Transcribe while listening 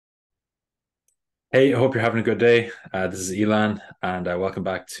Hey, I hope you're having a good day. This is Elan, and welcome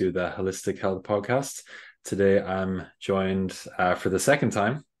back to the Holistic Health Podcast. Today, I'm joined for the second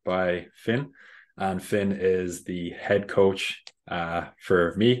time by Finn, and Finn is the head coach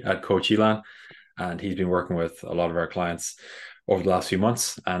for me at Coach Elan, and he's been working with a lot of our clients over the last few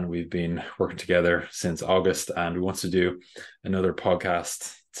months, and we've been working together since August, and we want to do another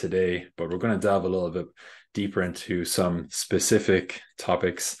podcast today, but we're going to delve a little bit deeper into some specific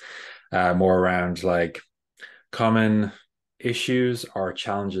topics more around like common issues or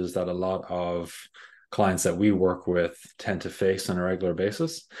challenges that a lot of clients that we work with tend to face on a regular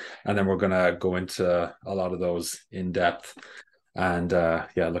basis. And then we're going to go into a lot of those in depth. And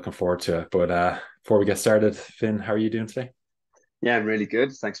yeah, looking forward to it. But before we get started, Finn, how are you doing today? Yeah, I'm really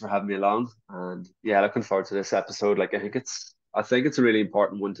good. Thanks for having me along. And yeah, looking forward to this episode. I think it's a really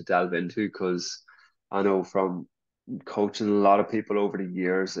important one to delve into because I know from coaching a lot of people over the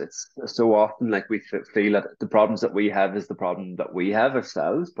years, it's so often like we feel that the problems that we have is the problem that we have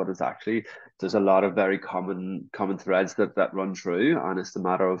ourselves, but it's actually there's a lot of very common threads that run through, and it's a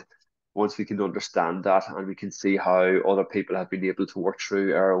matter of once we can understand that and we can see how other people have been able to work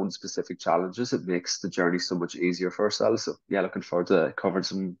through our own specific challenges, it makes the journey so much easier for ourselves. So yeah, looking forward to covering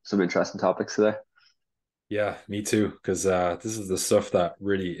some interesting topics today. Yeah, me too. Because this is the stuff that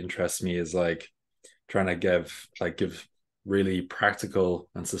really interests me is like trying to give really practical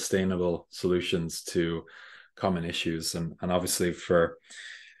and sustainable solutions to common issues. And obviously for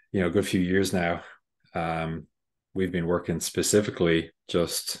a good few years now, um, we've been working specifically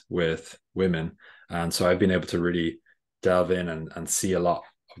just with women. And so I've been able to really delve in and see a lot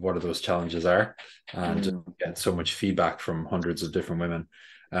of what those challenges are and just Mm. get so much feedback from hundreds of different women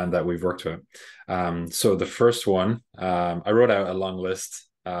that we've worked with. So the first one, I wrote out a long list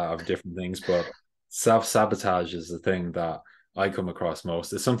of different things, but self-sabotage is the thing that I come across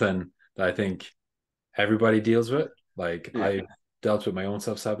most. It's something that I think everybody deals with. Like Yeah. I dealt with my own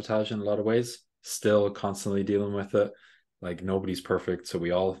self-sabotage in a lot of ways, still constantly dealing with it. Like nobody's perfect, so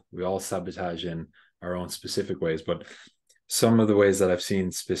we all sabotage in our own specific ways. But some of the ways that I've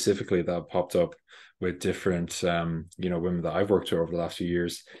seen specifically that have popped up with different women that I've worked with over the last few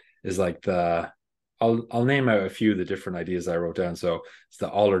years is like the I'll name out a few of the different ideas I wrote down. So it's the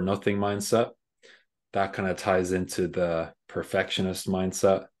all or nothing mindset. That kind of ties into the perfectionist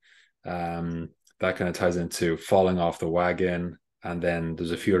mindset. Um, that kind of ties into falling off the wagon. And then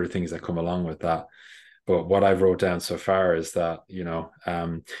there's a few other things that come along with that. But what I've wrote down so far is that,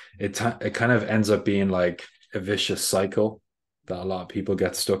 it kind of ends up being like a vicious cycle that a lot of people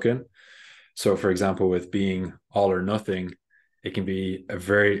get stuck in. So, for example, with being all or nothing, it can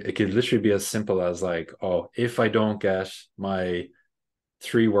literally be as simple as like, oh, if I don't get my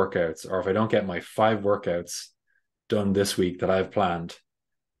 3 workouts or if I don't get my 5 workouts done this week that I've planned,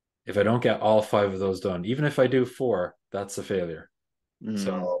 if I don't get all 5 of those done, even if I do 4, that's a failure.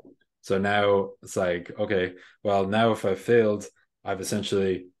 Mm. So now it's like, okay, well, now if I failed, I've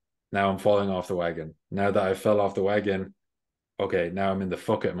essentially now I'm falling off the wagon. Now that I fell off the wagon, okay, now I'm in the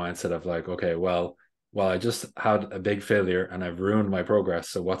fuck it mindset of like, okay, well, I just had a big failure and I've ruined my progress.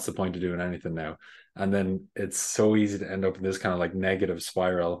 So what's the point of doing anything now? And then it's so easy to end up in this kind of like negative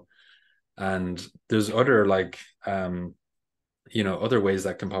spiral. And there's other like other ways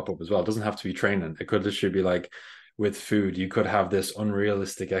that can pop up as well. It doesn't have to be training. It could literally be like with food, you could have this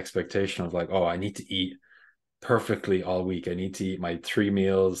unrealistic expectation of like, oh, I need to eat perfectly all week. I need to eat my 3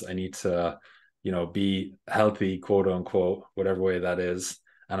 meals. I need to, be healthy, quote unquote, whatever way that is.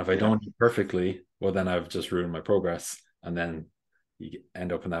 And if I Yeah. don't eat perfectly, well, then I've just ruined my progress. And then you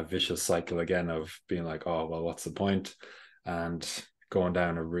end up in that vicious cycle again of being like, oh, well, what's the point? And going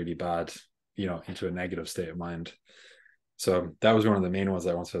down a really bad, into a negative state of mind. So that was one of the main ones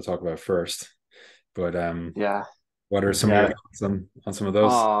I wanted to talk about first. But Yeah. what are some of your Yeah. thoughts on some of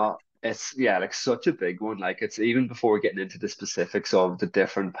those? It's yeah, like such a big one. Like it's even before getting into the specifics of the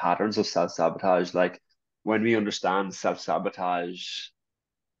different patterns of self-sabotage, like when we understand self-sabotage,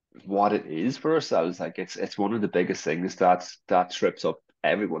 what it is for ourselves, like it's one of the biggest things that trips up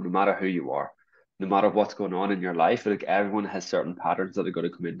everyone, no matter who you are, no matter what's going on in your life. Like everyone has certain patterns that are going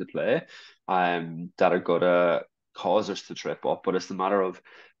to come into play, that are going to cause us to trip up. But it's the matter of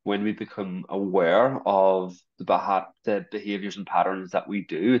when we become aware of the behaviors and patterns that we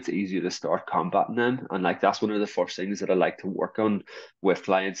do, it's easier to start combating them. And like that's one of the first things that I like to work on with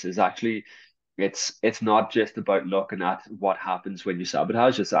clients is actually it's not just about looking at what happens when you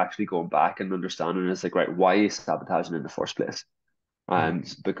sabotage. It's actually going back and understanding it's like, right, why are you sabotaging in the first place? Mm.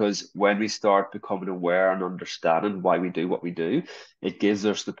 And because when we start becoming aware and understanding why we do what we do, it gives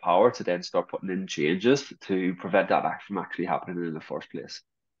us the power to then start putting in changes to prevent that act from actually happening in the first place.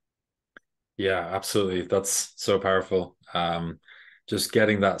 Yeah, absolutely. That's so powerful. Just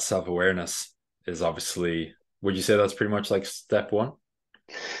getting that self-awareness is obviously, would you say that's pretty much like step one?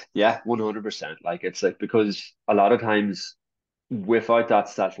 Yeah, 100%. Like it's like because a lot of times without that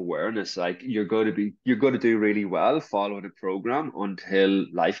self-awareness, like you're going to do really well following a program until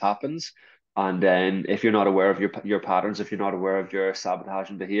life happens. And then if you're not aware of your patterns, if you're not aware of your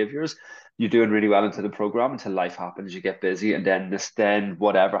sabotaging behaviors, you're doing really well into the program until life happens, you get busy, and then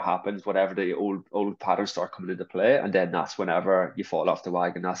whatever happens, whatever the old patterns start coming into play, and then that's whenever you fall off the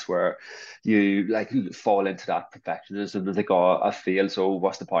wagon. That's where you like fall into that perfectionism and think, oh, I failed, so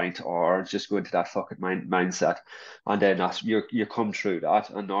what's the point? Or just go into that fucking mindset, and then that's you come through that.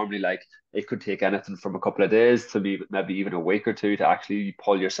 And normally, like it could take anything from a couple of days to maybe even a week or two to actually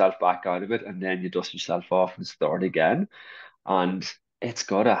pull yourself back out of it, and then you dust yourself off and start again. And it's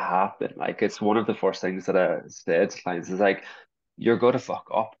gotta happen. Like it's one of the first things that I say to clients is like, you're gonna fuck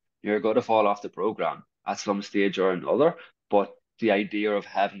up. You're gonna fall off the program at some stage or another. But the idea of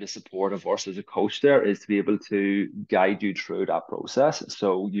having the support of us as a coach there is to be able to guide you through that process.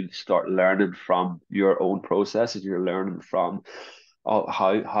 So you start learning from your own processes. You're learning from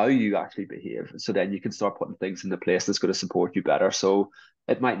how you actually behave. So then you can start putting things into place that's going to support you better. So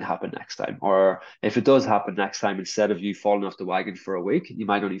it mightn't happen next time. Or if it does happen next time, instead of you falling off the wagon for a week, you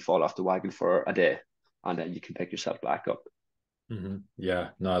might only fall off the wagon for a day, and then you can pick yourself back up. Yeah,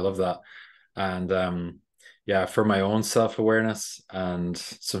 no, I love that. And yeah, for my own self-awareness and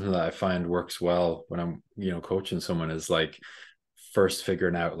something that I find works well when I'm, coaching someone is like first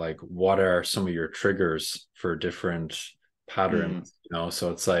figuring out like what are some of your triggers for different patterns, Mm,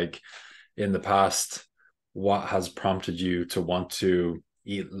 So it's like in the past, what has prompted you to want to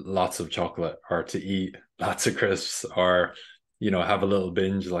eat lots of chocolate or to eat lots of crisps or have a little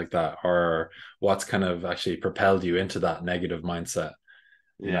binge like that, or what's kind of actually propelled you into that negative mindset,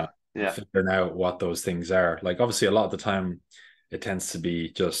 you know yeah, yeah, figuring out what those things are. Like obviously a lot of the time it tends to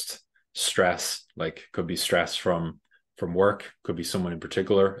be just stress, like could be stress from work, could be someone in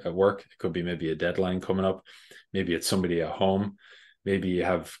particular at work, it could be maybe a deadline coming up, maybe it's somebody at home, maybe you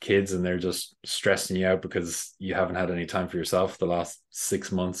have kids and they're just stressing you out because you haven't had any time for yourself the last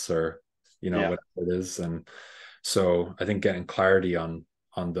 6 months, or yeah. whatever it is. And so I think getting clarity on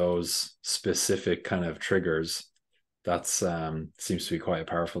those specific kind of triggers, that's seems to be quite a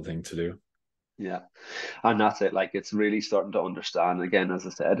powerful thing to do. Yeah. And that's it. Like it's really starting to understand again, as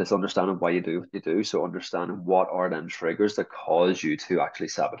I said, it's understanding why you do what you do. So understanding what are them triggers that cause you to actually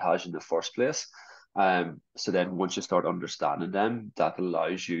sabotage in the first place. So then once you start understanding them, that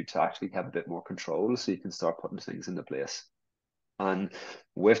allows you to actually have a bit more control so you can start putting things into place. And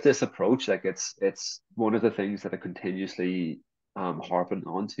with this approach, like it's one of the things that I continuously harping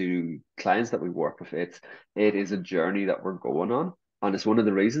on to clients that we work with. It is a journey that we're going on. And it's one of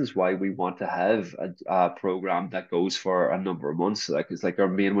the reasons why we want to have a program that goes for a number of months. Like it's like our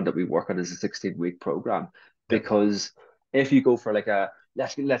main one that we work on is a 16-week program. Yep. Because if you go for like a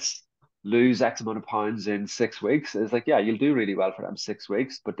let's lose X amount of pounds in 6 weeks, it's like, yeah, you'll do really well for them 6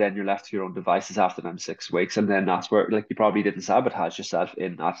 weeks, but then you're left to your own devices after them 6 weeks. And then that's where like you probably didn't sabotage yourself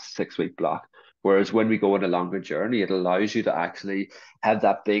in that 6 week block. Whereas when we go on a longer journey, it allows you to actually have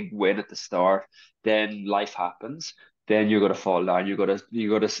that big win at the start. Then life happens. Then you're going to fall down. You're going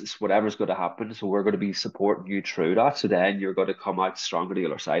to whatever's going to happen. So we're going to be supporting you through that. So then you're going to come out stronger the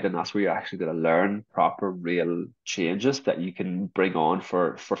other side, and that's where you're actually going to learn proper, real changes that you can bring on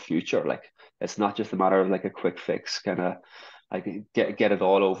for future. Like it's not just a matter of like a quick fix, kind of like get it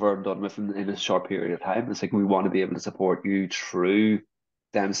all over and done with in a short period of time. It's like we want to be able to support you through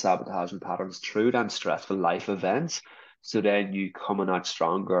them sabotaging patterns, through them stressful life events. So then you coming out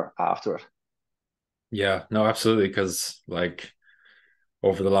stronger after it. Yeah, no, absolutely. Because like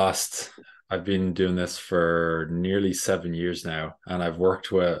over the last, I've been doing this for nearly 7 years now, and I've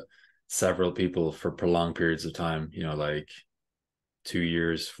worked with several people for prolonged periods of time, like 2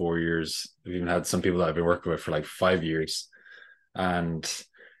 years, 4 years. I've even had some people that I've been working with for like 5 years. And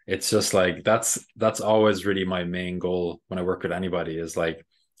it's just like that's always really my main goal when I work with anybody is like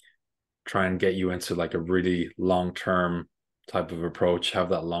try and get you into like a really long-term type of approach, have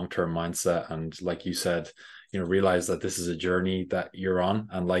that long-term mindset. And like you said, realize that this is a journey that you're on.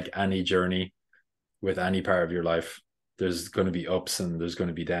 And like any journey with any part of your life, there's going to be ups and there's going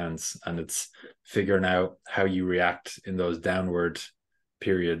to be downs. And it's figuring out how you react in those downward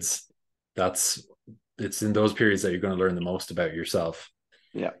periods. That's it's in those periods that you're going to learn the most about yourself.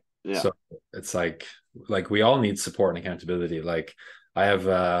 Yeah, yeah, So it's like we all need support and accountability. Like I have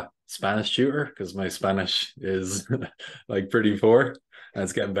a Spanish tutor because my Spanish is like pretty poor and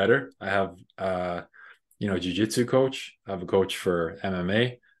it's getting better. I have jiu-jitsu coach. I have a coach for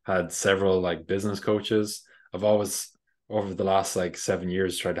MMA. had several like business coaches. I've always, over the last like 7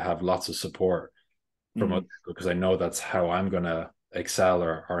 years, tried to have lots of support from other Mm, people because I know that's how I'm going to excel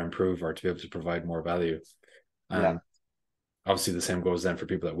or improve or to be able to provide more value. yeah, And obviously, the same goes then for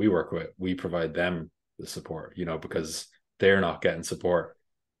people that we work with. We provide them the support, because they're not getting support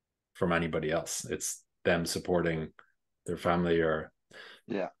from anybody else. It's them supporting their family or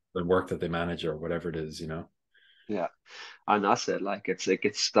yeah, the work that they manage or whatever it is. yeah. And that's it. Like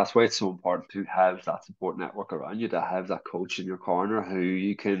it's that's why it's so important to have that support network around you, to have that coach in your corner who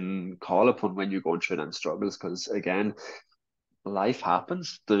you can call upon when you're going through them struggles. Because again, life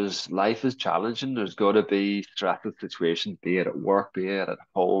happens. Life is challenging. There's got to be stressful situations, be it at work, be it at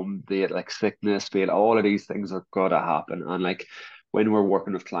home, be it like sickness, be it all of these things are got to happen. And like when we're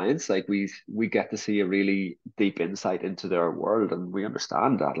working with clients, like we get to see a really deep insight into their world, and we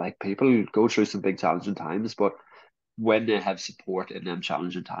understand that like people go through some big challenging times, but when they have support in them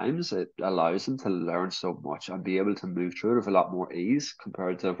challenging times, it allows them to learn so much and be able to move through it with a lot more ease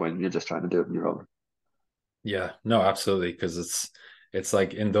compared to when you're just trying to do it on your own. Yeah, no, absolutely. Because it's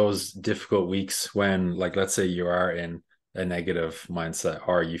like in those difficult weeks when, like, let's say you are in a negative mindset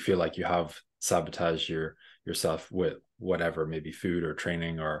or you feel like you have sabotaged yourself with whatever, maybe food or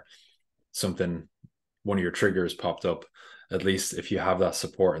training or something, one of your triggers popped up. At least if you have that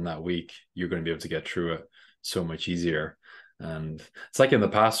support in that week, you're going to be able to get through it so much easier. And it's like in the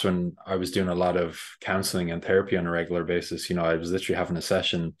past when I was doing a lot of counseling and therapy on a regular basis, I was literally having a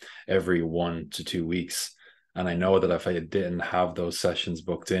session every 1 to 2 weeks. And I know that if I didn't have those sessions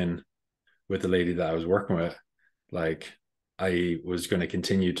booked in with the lady that I was working with, like I was going to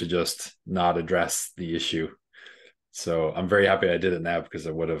continue to just not address the issue. So I'm very happy I did it now because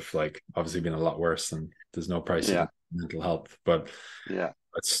it would have like obviously been a lot worse and there's no price you Yeah, can mental health. But yeah,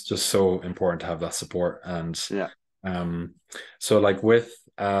 it's just so important to have that support. And yeah. um so like with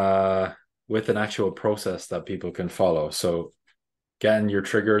an actual process that people can follow. So getting your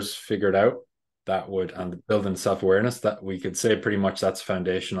triggers figured out, that would, and building self-awareness, that we could say pretty much that's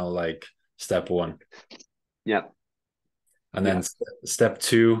foundational, like step one. Yeah, And then yeah, step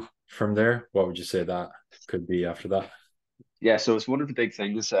two from there, what would you say that could be after that? yeah. So it's one of the big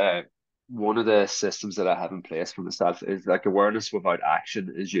things. One of the systems that I have in place for myself is like awareness without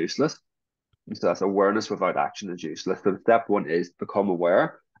action is useless. So that's awareness without action is useless. So step one is become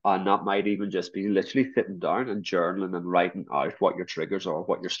aware, and that might even just be literally sitting down and journaling and writing out what your triggers are,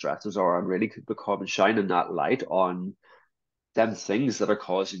 what your stresses are, and really become shining that light on them things that are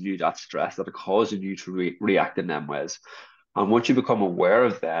causing you that stress, that are causing you to react in them ways. And once you become aware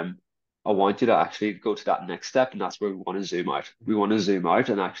of them, I want you to actually go to that next step, and that's where we want to zoom out. We want to zoom out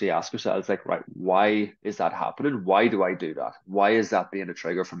and actually ask ourselves, like, right, why is that happening? Why do I do that? Why is that being a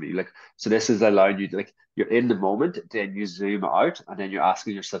trigger for me? Like, so this is allowing you to, like, you're in the moment, then you zoom out, and then you're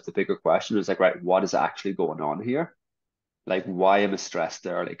asking yourself the bigger question is like, right, what is actually going on here? Like, why am I stressed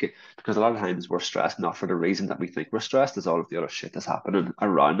there? Like, because a lot of times we're stressed not for the reason that we think we're stressed, there's all of the other shit that's happening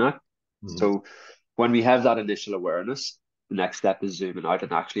around that. Mhm. So when we have that initial awareness, the next step is zooming out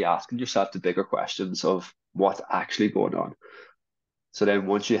and actually asking yourself the bigger questions of what's actually going on. So then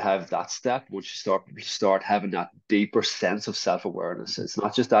once you have that step, once you start having that deeper sense of self-awareness, it's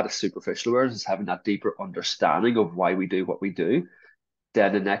not just that superficial awareness, it's having that deeper understanding of why we do what we do.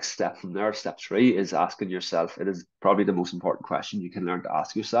 Then the next step from there, step three, is asking yourself, it is probably the most important question you can learn to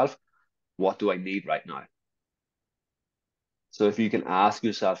ask yourself, what do I need right now? So if you can ask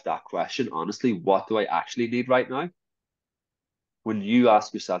yourself that question, honestly, what do I actually need right now? When you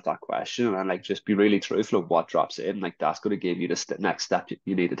ask yourself that question and like just be really truthful of what drops in, like that's going to give you the next step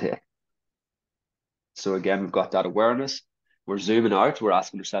you need to take. So again, we've got that awareness. We're zooming out. We're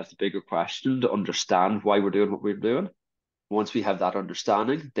asking ourselves the bigger question to understand why we're doing what we're doing. Once we have that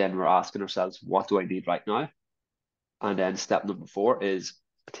understanding, then we're asking ourselves, what do I need right now? And then step number four is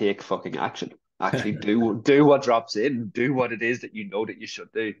take fucking action. Actually do what drops in, do what it is that you know that you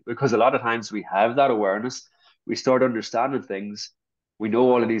should do. Because a lot of times we have that awareness, we start understanding things, we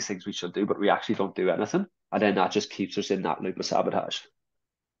know all of these things we should do, but we actually don't do anything. And then that just keeps us in that loop of sabotage.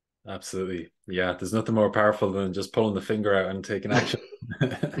 Absolutely. Yeah, there's nothing more powerful than just pulling the finger out and taking action.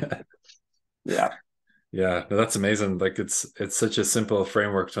 Yeah. Yeah, no, that's amazing. Like it's such a simple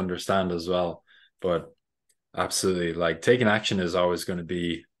framework to understand as well. But absolutely, like taking action is always going to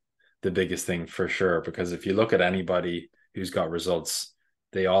be the biggest thing for sure. Because if you look at anybody who's got results,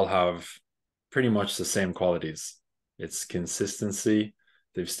 they all have pretty much the same qualities. It's consistency,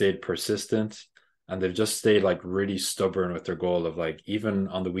 they've stayed persistent, and they've just stayed like really stubborn with their goal of like, even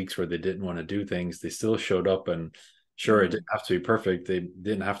on the weeks where they didn't want to do things, they still showed up. And sure, it didn't Mm, have to be perfect. They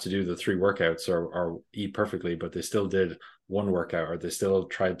didn't have to do the three workouts or eat perfectly, but they still did one workout, or they still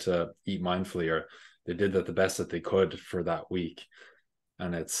tried to eat mindfully, or they did that the best that they could for that week.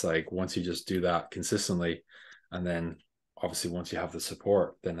 And it's like once you just do that consistently, and then obviously once you have the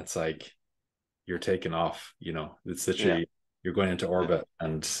support, then it's like you're taking off. It's Yeah, literally you're going into yeah, orbit,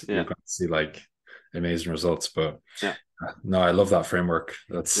 and you're yeah, going to see like amazing results. But yeah, no, I love that framework.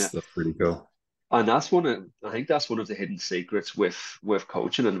 That's yeah. that's pretty cool. And I think that's one of the hidden secrets with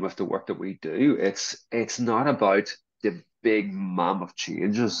coaching and with the work that we do. It's not about the big mammoth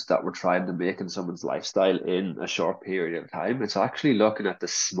changes that we're trying to make in someone's lifestyle in a short period of time. It's actually looking at the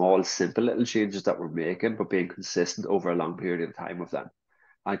small, simple little changes that we're making, but being consistent over a long period of time with them.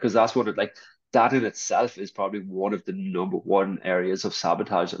 And because that's what it like that in itself is probably one of the number one areas of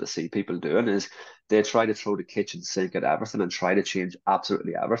sabotage that I see people doing is they try to throw the kitchen sink at everything and try to change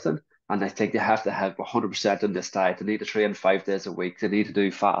absolutely everything. And I think they have to have 100% in this diet. They need to train 5 days a week. They need to do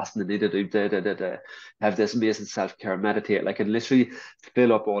fast. And they need to do have this amazing self-care, meditate, like and literally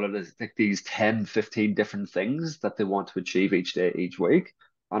fill up all of this, like these 10, 15 different things that they want to achieve each day, each week.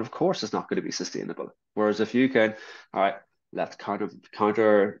 And of course, it's not going to be sustainable. Whereas if you can, all right, let's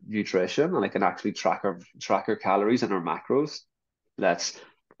counter nutrition and I can actually track our calories and our macros. Let's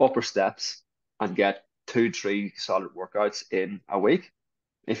upper steps and get 2, 3 solid workouts in a week.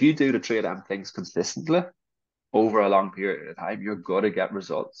 If you do the three of them things consistently over a long period of time, you're going to get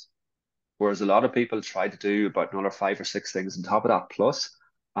results. Whereas a lot of people try to do about another 5 or 6 things on top of that plus,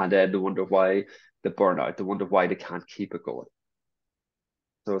 and then they wonder why they burn out. They wonder why they can't keep it going.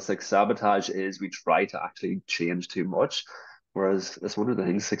 So it's like sabotage is we try to actually change too much. Whereas it's one of the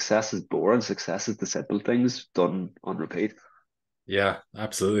things, success is boring. Success is the simple things done on repeat. Yeah,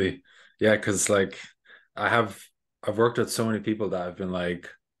 absolutely. Yeah, because like I have I've worked with so many people that have been like,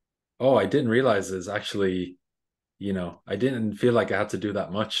 oh, I didn't realize is actually, I didn't feel like I had to do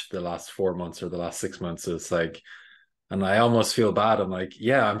that much the last 4 months or the last 6 months. So it's like, and I almost feel bad. I'm like,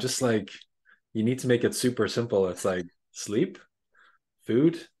 yeah, I'm just like, you need to make it super simple. It's like sleep,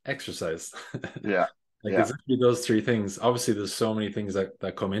 food, exercise. Yeah, Like yeah, it's actually those three things. Obviously, there's so many things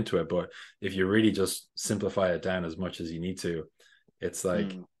that come into it, but if you really just simplify it down as much as you need to, it's like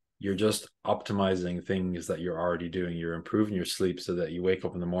mm, you're just optimizing things that you're already doing. You're improving your sleep so that you wake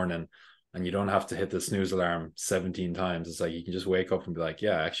up in the morning and you don't have to hit the snooze alarm 17 times. It's like you can just wake up and be like,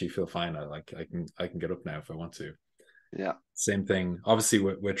 yeah, I actually feel fine. I can get up now if I want to. yeah, Same thing. Obviously,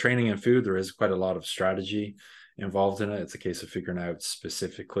 with training and food, there is quite a lot of strategy involved in it. It's a case of figuring out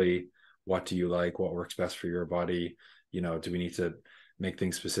specifically what do you like, what works best for your body. Do we need to make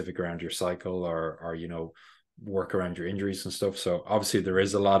things specific around your cycle, or work around your injuries and stuff? So obviously, there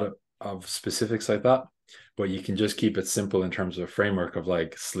is a lot of specifics like that, but you can just keep it simple in terms of a framework of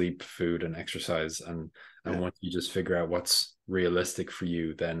like sleep, food, and exercise. And yeah. once you just figure out what's realistic for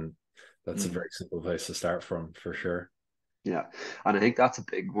you, then that's a Mm, very simple place to start from for sure. yeah. And I think that's a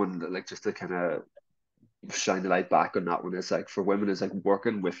big one that like just to kind of shine the light back on that one is like for women is like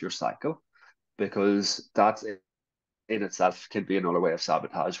working with your cycle because that's in itself can be another way of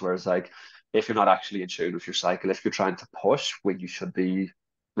sabotage. Whereas, like, if you're not actually in tune with your cycle, if you're trying to push when you should be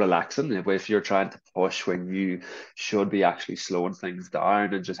relaxing, if you're trying to push when you should be actually slowing things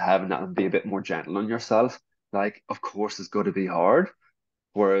down and just having that and be a bit more gentle on yourself, like, of course, it's going to be hard.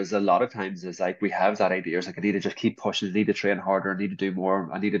 Whereas a lot of times it's like we have that idea, it's like I need to just keep pushing, I need to train harder, I need to do more,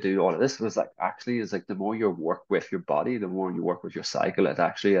 I need to do all of this. It was like actually it's like the more you work with your body, the more you work with your cycle, it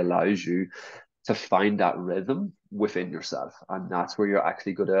actually allows you to find that rhythm within yourself. And that's where you're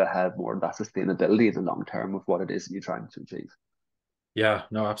actually going to have more of that sustainability in the long term with what it is that you're trying to achieve. Yeah,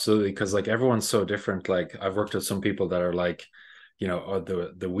 no, absolutely. Because like everyone's so different. Like I've worked with some people that are like,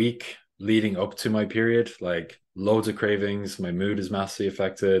 the week leading up to my period, like loads of cravings. My mood is massively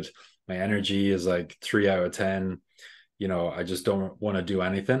affected. My energy is like 3 out of 10. I just don't want to do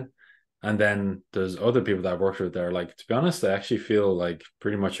anything. And then there's other people that I've worked with that are like, to be honest, I actually feel like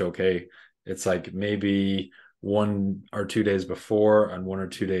pretty much okay. It's like maybe 1 or 2 days before and 1 or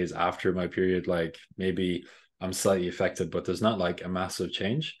 2 days after my period, like maybe I'm slightly affected, but there's not like a massive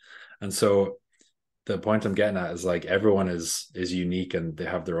change. And so the point I'm getting at is like everyone is unique and they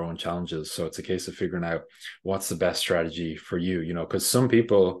have their own challenges. So it's a case of figuring out what's the best strategy for you, because some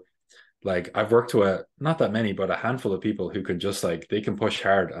people, like I've worked with not that many, but a handful of people who can just like they can push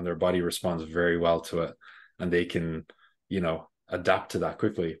hard and their body responds very well to it, and they can, adapt to that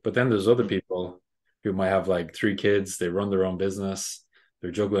quickly. But then there's other Mm. people who might have like 3 kids, they run their own business, they're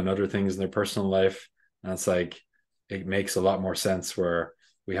juggling other things in their personal life, and it's like it makes a lot more sense where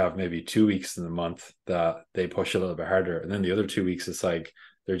we have maybe 2 weeks in the month that they push a little bit harder, and then the other 2 weeks it's like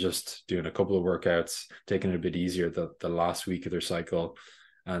they're just doing a couple of workouts, taking it a bit easier the last week of their cycle,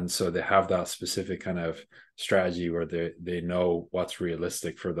 And so they have that specific kind of strategy where they know what's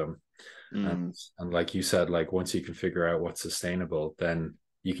realistic for them. And Mm, and like you said, like once you can figure out what's sustainable, then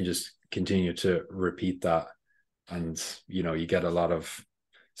you can just continue to repeat that, and you get a lot of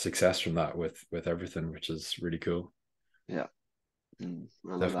success from that with everything, which is really cool. yeah. I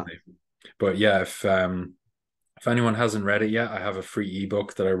love that. Definitely. But yeah, if anyone hasn't read it yet, I have a free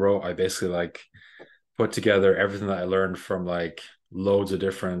ebook that I wrote. I basically like put together everything that I learned from like loads of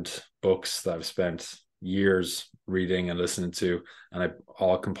different books that I've spent years reading and listening to, and I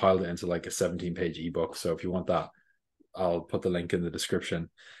all compiled it into like a 17-page ebook. So if you want that, I'll put the link in the description,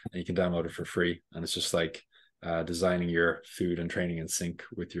 and you can download it for free. And it's just like designing your food and training in sync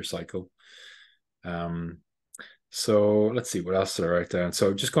with your cycle. Um, so let's see, what else did I write down?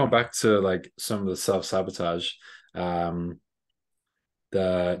 So just going back to like some of the self-sabotage, um,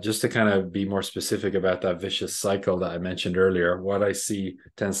 the just to kind of be more specific about that vicious cycle that I mentioned earlier, what I see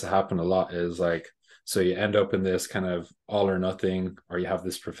tends to happen a lot is like, so you end up in this kind of all or nothing, or you have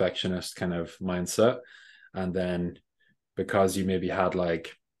this perfectionist kind of mindset. And then because you maybe had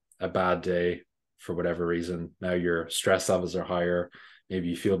like a bad day for whatever reason, now your stress levels are higher, maybe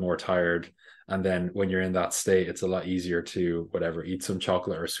you feel more tired. And then when you're in that state, it's a lot easier to whatever, eat some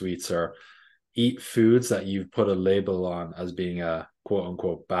chocolate or sweets, or eat foods that you've put a label on as being a quote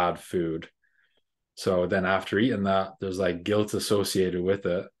unquote bad food. So then after eating that, there's like guilt associated with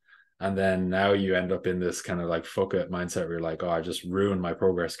it. And then now you end up in this kind of like fuck it mindset where you're like, oh, I just ruined my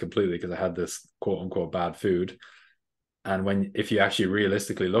progress completely because I had this quote unquote bad food. And when, if you actually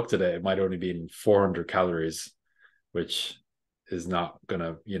realistically looked at it, it might only be 400 calories, which is not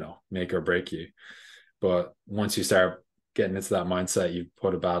gonna, make or break you. But once you start getting into that mindset, you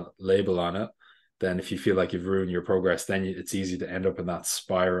put a bad label on it. Then if you feel like you've ruined your progress, then it's easy to end up in that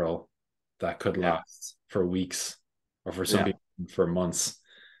spiral that could Yeah, last for weeks, or for some yeah, people for months.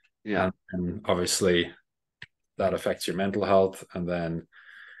 yeah, And obviously that affects your mental health. And then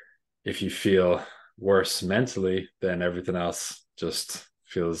if you feel worse mentally, then everything else just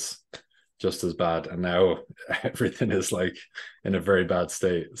feels just as bad. And now everything is like in a very bad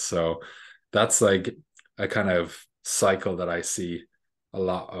state. So that's like a kind of cycle that I see a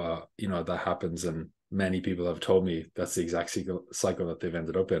lot, that happens. And many people have told me that's the exact cycle that they've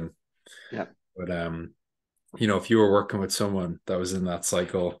ended up in. yeah. But, if you were working with someone that was in that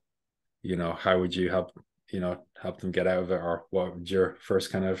cycle, how would you help them get out of it? Or what would your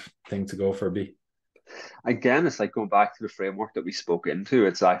first kind of thing to go for be? Again, it's like going back to the framework that we spoke into.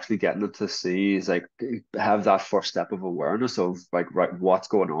 It's actually getting them to see is like have that first step of awareness of like right what's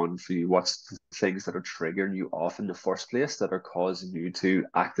going on for you, what's the things that are triggering you off in the first place that are causing you to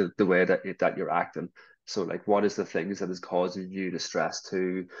act the way that you're acting. So like what is the things that is causing you to stress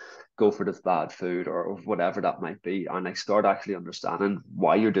to go for this bad food or whatever that might be, and like start actually understanding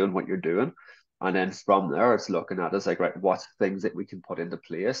why you're doing what you're doing. And then from there, it's looking at it's like, right, what things that we can put into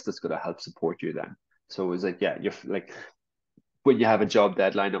place that's going to help support you then. So it was like, yeah, you're like when you have a job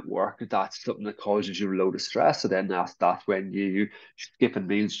deadline at work, that's something that causes you a load of stress. So then that's when you skipping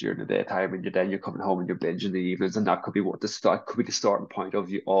meals during the daytime and you're coming home and you're binging in the evenings, and that could be what the start could be the starting point of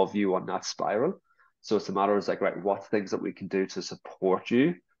you on that spiral. So it's a matter of like, right, what things that we can do to support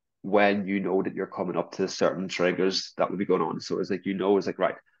you when you know that you're coming up to certain triggers that would be going on. So it's like it's like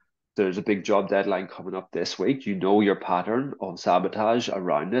right, there's a big job deadline coming up this week. You know your pattern of sabotage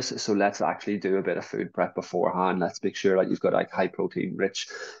around this. So let's actually do a bit of food prep beforehand. Let's make sure that you've got like high protein rich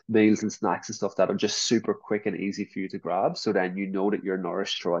meals and snacks and stuff that are just super quick and easy for you to grab. So then you know that you're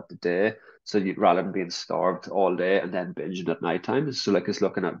nourished throughout the day. So you rather than being starved all day and then binging at nighttime. So like it's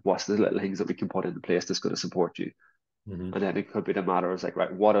looking at what's the little things that we can put into place that's going to support you. Mm-hmm. And then it could be the matter of like,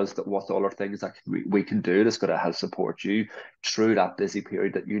 right, what's the other things that we can do that's going to help support you through that busy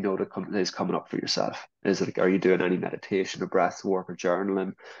period that you know is coming up for yourself. Is it like, are you doing any meditation or breath work or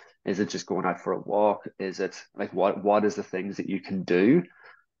journaling? Is it just going out for a walk? Is it like what is the things that you can do?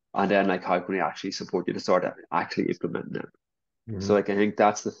 And then like how can we actually support you to start actually implementing them? So Mm-hmm. like I think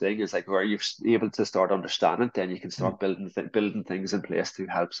that's the thing is like where you're able to start understanding, then you can start building things in place to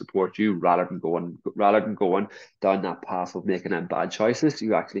help support you rather than going down that path of making them bad choices.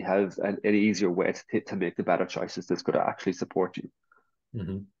 You actually have an easier way to make the better choices that's going to actually support you.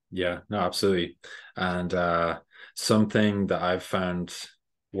 Mm-hmm. Yeah, no, absolutely. And something that I've found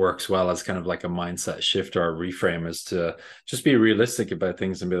works well as kind of like a mindset shift or a reframe is to just be realistic about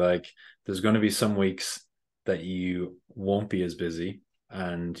things and be like, there's going to be some weeks that you won't be as busy,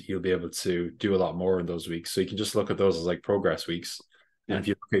 and you'll be able to do a lot more in those weeks. So you can just look at those as like progress weeks. And Yeah, if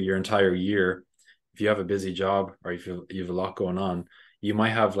you look at your entire year, if you have a busy job or if you have a lot going on, you might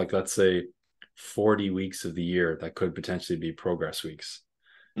have like, let's say, 40 weeks of the year that could potentially be progress weeks.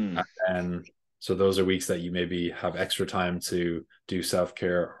 Mm. And so those are weeks that you maybe have extra time to do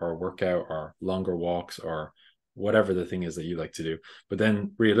self-care or workout or longer walks or whatever the thing is that you like to do. But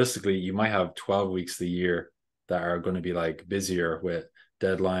then realistically, you might have 12 weeks a year that are going to be like busier with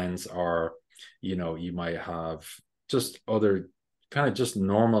deadlines, or you might have just other kind of just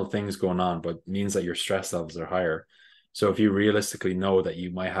normal things going on, but means that your stress levels are higher. So if you realistically know that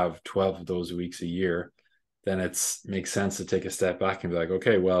you might have 12 of those weeks a year, then it's makes sense to take a step back and be like,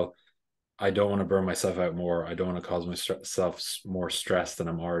 okay, well, I don't want to burn myself out more. I don't want to cause myself more stress than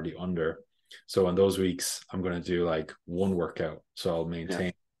I'm already under. So in those weeks, I'm going to do like one workout. So I'll Yeah.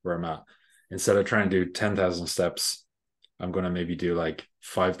 maintain where I'm at. Instead of trying to do 10,000 steps, I'm going to maybe do like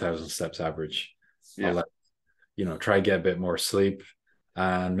 5,000 steps average. I'll Yeah. like, try to get a bit more sleep.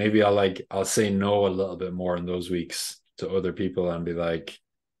 And maybe I'll say no a little bit more in those weeks to other people and be like,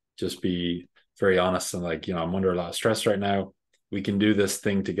 just be very honest and like, I'm under a lot of stress right now. We can do this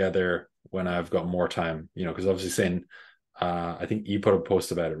thing together when I've got more time, because obviously saying, I think you put a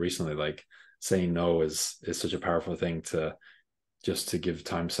post about it recently, like saying no is such a powerful thing to just to give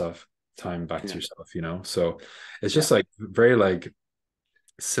time back to Yeah. yourself. So it's Yeah. just like very like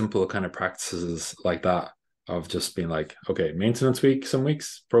simple kind of practices like that of just being like, okay, maintenance week, some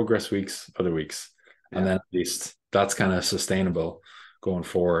weeks, progress weeks, other weeks. And Yeah. then at least that's kind of sustainable going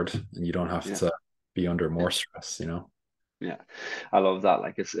forward. And you don't have Yeah. to be under Yeah. more stress. Yeah, I love that.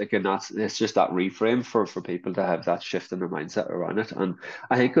 Like it's again, that's it's just that reframe for people to have that shift in their mindset around it. And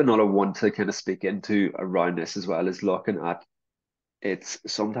I think another one to kind of speak into around this as well is looking at it's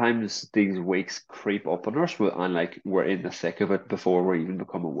sometimes these weeks creep up on us and like we're in the thick of it before we even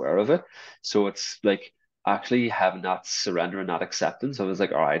become aware of it. So it's like actually having that surrender and that acceptance. I was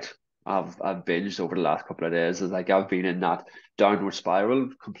like, all right, I've binged over the last couple of days. It's like I've been in that downward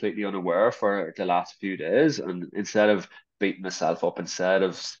spiral completely unaware for the last few days. And instead of beating myself up, instead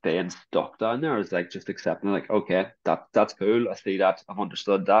of staying stuck down there, it's like just accepting like, okay, that's cool. I see that, I've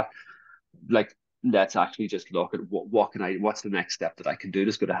understood that, like let's actually just look at what's the next step that I can do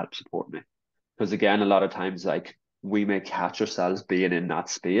that's going to help support me. Because again, a lot of times like we may catch ourselves being in that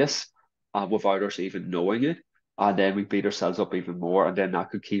space without us even knowing it. And then we beat ourselves up even more, and then that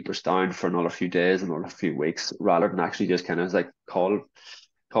could keep us down for another few days, another few weeks, rather than actually just kind of like call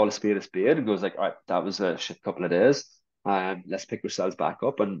a spade and goes like, all right, that was a shit couple of days. Let's pick ourselves back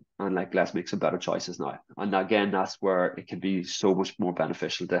up and like let's make some better choices now. And again, that's where it can be so much more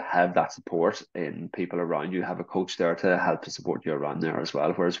beneficial to have that support in people around you, have a coach there to help to support you around there as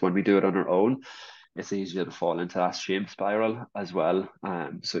well. Whereas when we do it on our own, it's easier to fall into that shame spiral as well.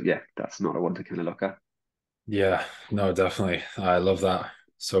 So yeah, that's another one to kind of look at. Yeah, no, definitely. I love that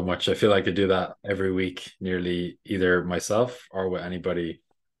so much. I feel like I do that every week, nearly either myself or with anybody,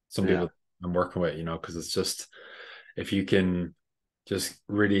 some Yeah, people I'm working with, because it's just if you can just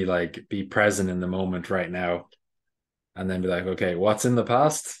really like be present in the moment right now and then be like, okay, what's in the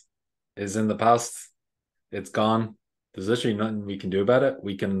past is in the past. It's gone. There's literally nothing we can do about it.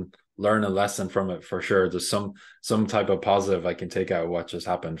 We can learn a lesson from it for sure. There's some type of positive I can take out of what just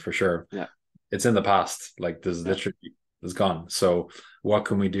happened for sure. yeah, It's in the past. Like there's yeah. literally it's gone. So what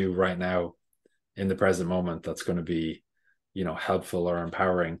can we do right now in the present moment that's going to be, helpful or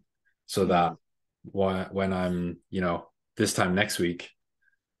empowering so that Mm, when I'm, this time next week,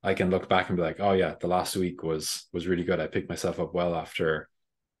 I can look back and be like, oh yeah, the last week was really good. I picked myself up well after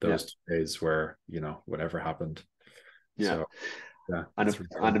yeah, those 2 days where, whatever happened. yeah. So yeah, And that's a,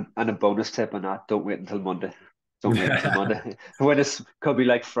 really and cool. a, and a bonus tip on that, don't wait until Monday. Don't wait until Monday. When it could be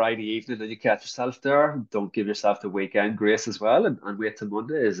like Friday evening and you catch yourself there, don't give yourself the weekend grace as well and wait till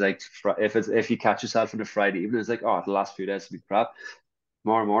Monday. Is like if you catch yourself on a Friday evening, it's like, oh, the last few days have been crap.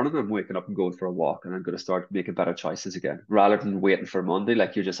 Tomorrow morning, I'm waking up and going for a walk, and I'm going to start making better choices again, rather than waiting for Monday.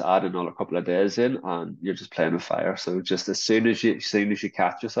 Like you're just adding another couple of days in, and you're just playing with fire. So just as soon as you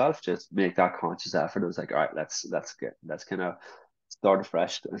catch yourself, just make that conscious effort. It was like, all right, let's kind of start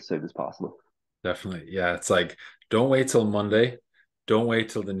afresh as soon as possible. Definitely. Yeah. It's like, don't wait till Monday. Don't wait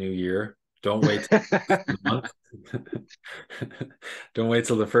till the new year. Don't wait till the month. Don't wait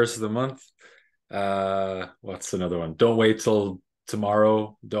till the first of the month. What's another one? Don't wait till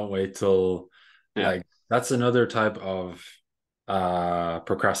tomorrow. Don't wait till Yeah, like that's another type of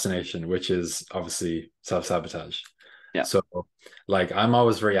procrastination, which is obviously self-sabotage. yeah, So like I'm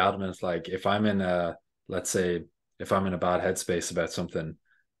always very adamant, like if I'm in a let's say if I'm in a bad headspace about something,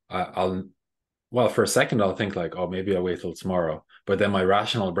 I'll well, for a second, I'll think like, oh, maybe I'll wait till tomorrow. But then my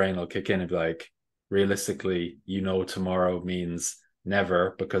rational brain will kick in and be like, realistically, tomorrow means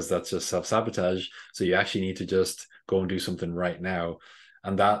never because that's just self-sabotage. So you actually need to just go and do something right now.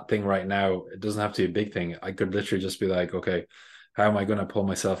 And that thing right now, it doesn't have to be a big thing. I could literally just be like, okay, how am I going to pull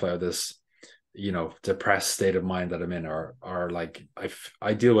myself out of this, depressed state of mind that I'm in, or like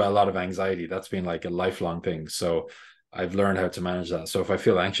I deal with a lot of anxiety. That's been like a lifelong thing. So I've learned how to manage that. So if I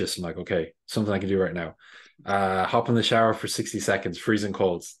feel anxious, I'm like, okay, something I can do right now. Hop in the shower for 60 seconds, freezing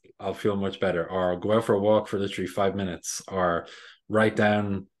cold. I'll feel much better. Or I'll go out for a walk for literally 5 minutes, or write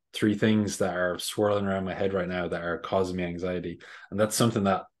down three things that are swirling around my head right now that are causing me anxiety. And that's something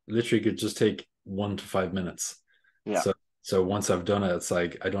that literally could just take 1 to 5 minutes. Yeah, So once I've done it, it's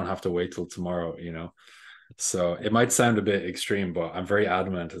like I don't have to wait till tomorrow. So it might sound a bit extreme, but I'm very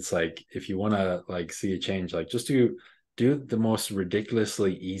adamant. It's like if you want to like see a change, like just do the most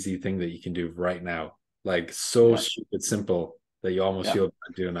ridiculously easy thing that you can do right now. Like so yeah, stupid simple that you almost yeah, feel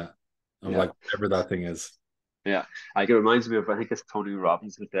bad doing it. I'm yeah. like, whatever that thing is. Yeah, like it reminds me of, I think it's Tony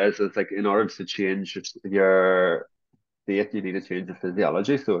Robbins who says it's like in order to change your state, you need to change your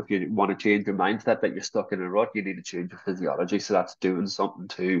physiology. So if you want to change your mindset that you're stuck in a rut, you need to change your physiology. So that's doing something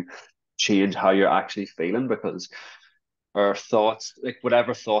to change how you're actually feeling, because our thoughts, like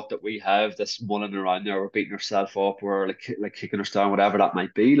whatever thought that we have that's mulling around there, we're beating ourselves up, or like kicking us down, whatever that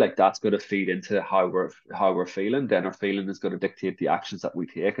might be, like that's going to feed into how we're feeling. Then our feeling is going to dictate the actions that we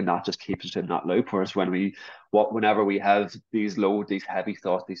take, and that just keeps us in that loop. Whereas whenever we have these heavy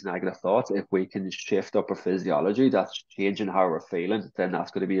thoughts, these negative thoughts, if we can shift up our physiology, that's changing how we're feeling, then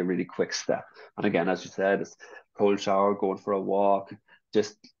that's going to be a really quick step. And again, as you said, it's cold shower, going for a walk,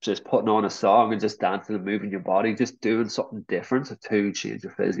 just putting on a song and just dancing and moving your body, just doing something different to change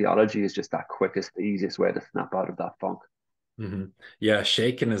your physiology is just that quickest, easiest way to snap out of that funk. Mm-hmm. Yeah,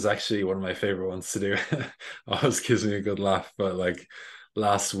 shaking is actually one of my favorite ones to do. Always gives me a good laugh. But like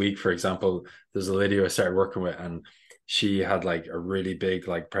last week, for example, there's a lady who I started working with, and she had like a really big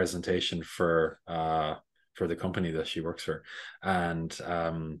like presentation for the company that she works for. And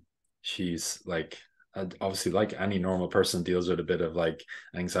she's like obviously like any normal person deals with a bit of like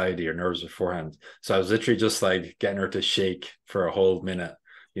anxiety or nerves beforehand. So I was literally just like getting her to shake for a whole minute,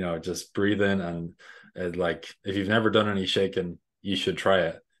 just breathe in and like if you've never done any shaking, you should try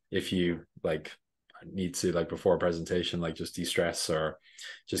it. If you like need to like before a presentation, like just de-stress or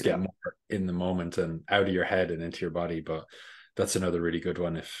just get Yeah. more in the moment and out of your head and into your body. But that's another really good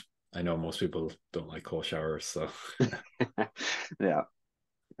one. If I know most people don't like cold showers, so Yeah.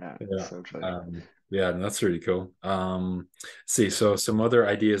 Yeah. yeah. So true. Yeah, and that's really cool. See, so some other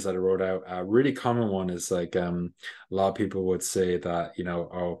ideas that I wrote out. A really common one is like a lot of people would say that,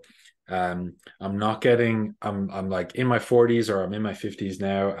 I'm not getting I'm like in my 40s or I'm in my 50s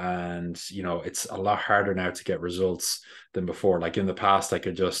now, and it's a lot harder now to get results than before. Like in the past, I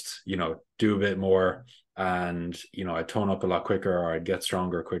could just, do a bit more and I'd tone up a lot quicker, or I'd get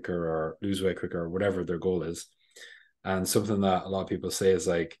stronger quicker, or lose weight quicker, or whatever their goal is. And something that a lot of people say is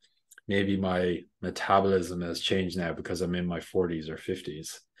like, maybe my metabolism has changed now because I'm in my 40s or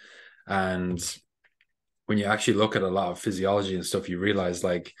 50s. And when you actually look at a lot of physiology and stuff, you realize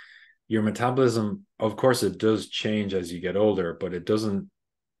like your metabolism, of course, it does change as you get older, but it doesn't,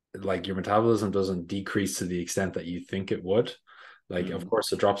 like your metabolism doesn't decrease to the extent that you think it would. Like, of Mm.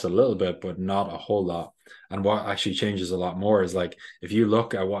 course, it drops a little bit, but not a whole lot. And what actually changes a lot more is like if you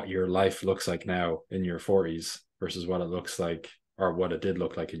look at what your life looks like now in your 40s versus what it looks like or what it did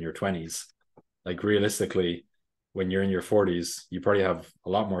look like in your 20s, like realistically, when you're in your 40s, you probably have a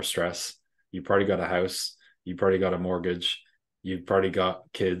lot more stress. You probably got a house, you probably got a mortgage, you've probably got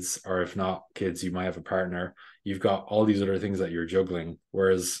kids, or if not kids, you might have a partner. You've got all these other things that you're juggling.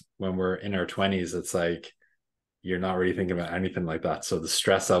 Whereas when we're in our 20s, it's like you're not really thinking about anything like that. So the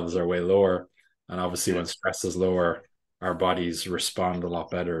stress levels are way lower. And obviously, Yeah. when stress is lower, our bodies respond a lot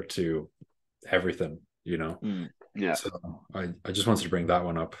better to everything. Mm. Yeah. So I just wanted to bring that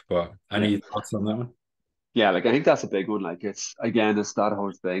one up. But Yeah. any thoughts on that one? Yeah. Like I think that's a big one. Like it's that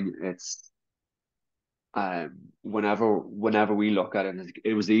whole thing. It's whenever we look at it,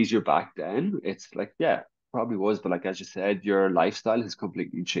 it was easier back then. It's like, yeah, probably was, but like as you said, your lifestyle has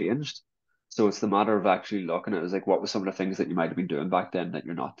completely changed. So it's the matter of actually looking at it as like what were some of the things that you might have been doing back then that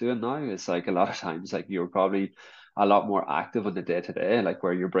you're not doing now. It's like a lot of times like you're probably a lot more active on the day to day, like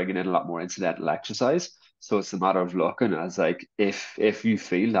where you're bringing in a lot more incidental exercise. So it's a matter of looking as like if you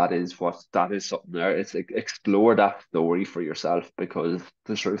feel that is something there, it's like explore that story for yourself, because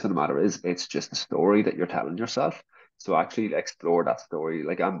the truth of the matter is it's just a story that you're telling yourself. So actually explore that story.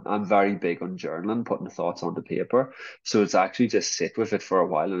 Like I'm very big on journaling, putting the thoughts onto paper. So it's actually just sit with it for a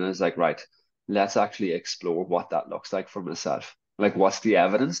while and it's like, right, let's actually explore what that looks like for myself. Like, what's the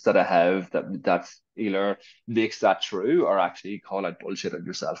evidence that I have that either makes that true or actually call out bullshit on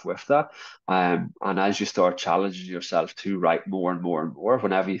yourself with that? And as you start challenging yourself to write more and more and more,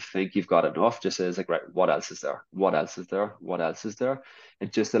 whenever you think you've got enough, just says like, right, what else is there? What else is there? What else is there?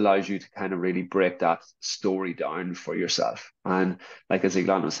 It just allows you to kind of really break that story down for yourself. And like as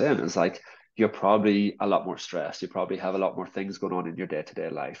Elan was saying, it's like you're probably a lot more stressed. You probably have a lot more things going on in your day-to-day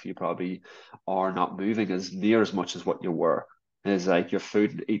life. You probably are not moving as near as much as what you were. Is like your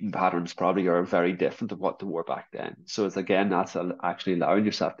food and eating patterns probably are very different to what they were back then. So it's again that's actually allowing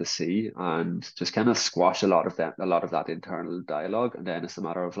yourself to see and just kind of squash a lot of that internal dialogue, and then it's a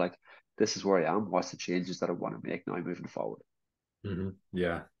matter of like, this is where I am. What's the changes that I want to make now moving forward?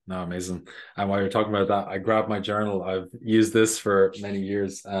 Yeah, no, amazing. And while you're talking about that, I grabbed my journal. I've used this for many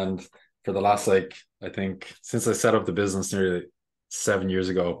years, and for the last like I think since I set up the business nearly 7 years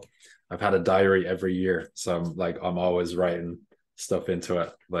ago, I've had a diary every year. So I'm always writing stuff into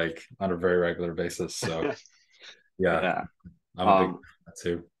it like on a very regular basis. So yeah, Yeah. I'm a big fan Um, of that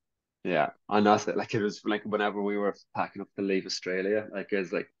too. Yeah, and that's it. Like it was like whenever we were packing up to leave Australia, like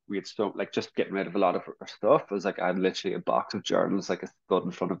it's like we had spent like just getting rid of a lot of our stuff. It was like I had literally a box of journals, like I stood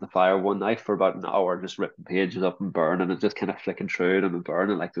in front of the fire one night for about an hour, just ripping pages up and burning and just kind of flicking through them and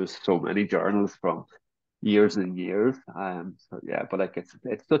burning. Like there was so many journals from years and years. So yeah, but like it's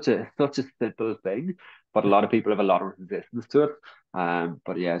such a simple thing, but a lot of people have a lot of resistance to it.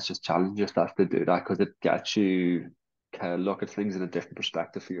 But yeah, it's just challenge yourself to do that because it gets you kind of look at things in a different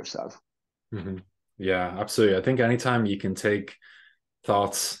perspective for yourself. hmm Yeah, absolutely. I think anytime you can take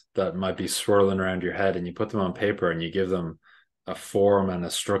thoughts that might be swirling around your head and you put them on paper and you give them a form and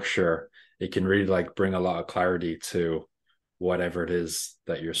a structure, it can really like bring a lot of clarity to whatever it is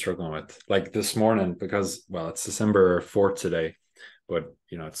that you're struggling with. Like this morning, because well, it's December 4th today, but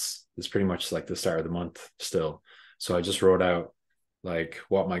it's pretty much like the start of the month still. So I just wrote out like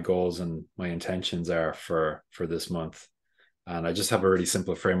what my goals and my intentions are for this month. And I just have a really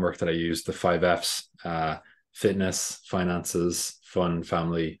simple framework that I use, the 5 F's: fitness, finances, fun,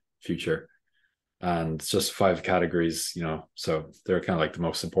 family, future. And it's just 5 categories, so they're kind of like the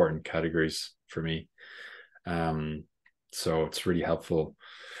most important categories for me. Um, so it's really helpful,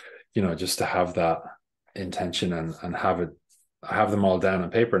 just to have that intention and I have them all down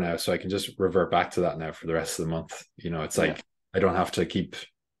on paper now, so I can just revert back to that now for the rest of the month. It's Yeah, like I don't have to keep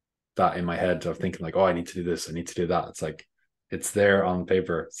that in my head of thinking like, oh, I need to do this, I need to do that. It's like it's there on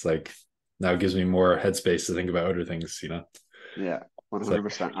paper. It's like now it gives me more headspace to think about other things. yeah, It's like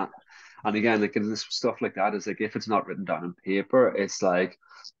 100%. And again, like in this stuff like that is like if it's not written down on paper, it's like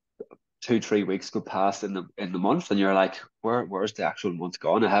 2, 3 weeks go past in the month, and you're like, where's the actual month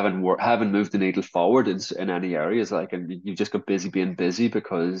gone? I haven't moved the needle forward in any areas, like, and you just got busy being busy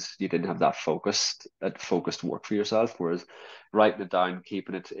because you didn't have that focused work for yourself. Whereas writing it down,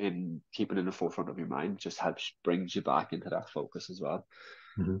 keeping it in the forefront of your mind, just helps brings you back into that focus as well.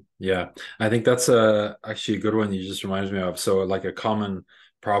 Yeah, I think that's actually a good one you just reminded me of. So like a common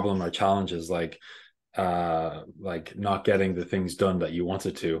problem or challenge is like not getting the things done that you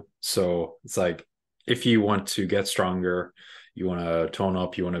wanted to. So it's like if you want to get stronger, you want to tone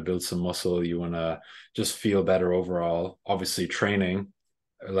up, you want to build some muscle, you want to just feel better overall. Obviously, training,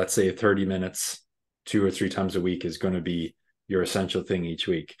 let's say 30 minutes, 2 or 3 times a week is going to be your essential thing each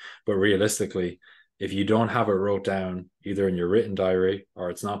week. But realistically, if you don't have it wrote down either in your written diary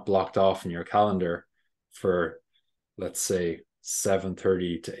or it's not blocked off in your calendar for, let's say,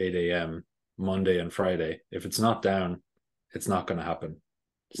 7:30 to 8 a.m. Monday and Friday, if it's not down, it's not going to happen.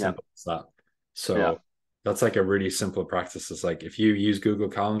 Yeah, Simple as that. yeah, So that's like a really simple practice. It's like if you use Google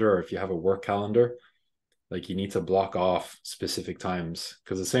Calendar or if you have a work calendar, like you need to block off specific times,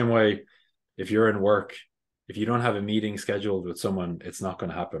 because the same way, if you're in work, if you don't have a meeting scheduled with someone, it's not going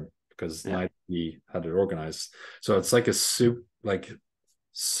to happen because yeah, neither we had it organized. So it's like a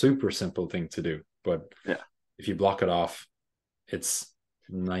super simple thing to do, but yeah. if you block it off, it's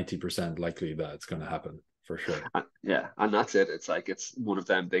 90% likely that it's going to happen for sure. Yeah, and that's it. It's like it's one of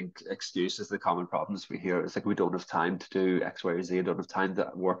them big excuses, the common problems we hear. It's like we don't have time to do X, Y, or Z. I don't have time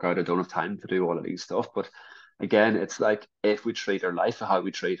to work out. I don't have time to do all of these stuff. But again, it's like if we treat our life, how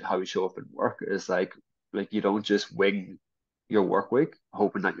we show up in work is like you don't just wing your work week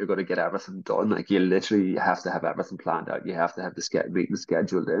hoping that you're going to get everything done. Like you literally have to have everything planned out. You have to have the meeting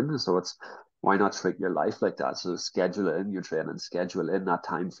scheduled in. So it's why not treat your life like that? So schedule in your training, schedule in that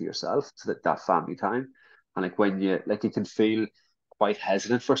time for yourself, so that family time. And like when you like, it can feel quite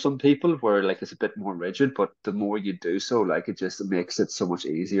hesitant for some people, where like it's a bit more rigid. But the more you do so, like it just makes it so much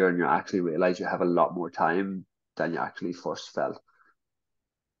easier, and you actually realize you have a lot more time than you actually first felt.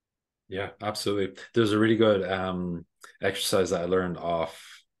 Yeah, absolutely. There's a really good exercise that I learned off.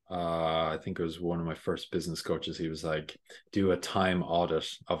 I think it was one of my first business coaches. He was like, "Do a time audit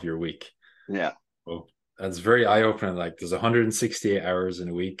of your week." Yeah, Well, that's very eye opening. Like, there's 168 hours in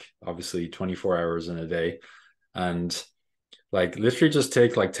a week, obviously 24 hours in a day, and like literally just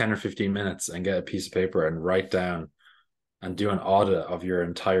take like 10 or 15 minutes and get a piece of paper and write down and do an audit of your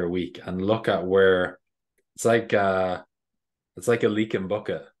entire week and look at where it's like it's like a leaking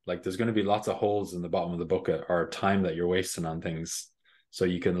bucket. Like there's going to be lots of holes in the bottom of the bucket or time that you're wasting on things. So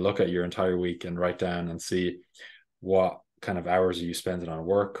you can look at your entire week and write down and see what kind of hours are you spending on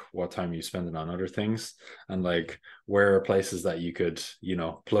work, what time are you spending on other things, and like where are places that you could,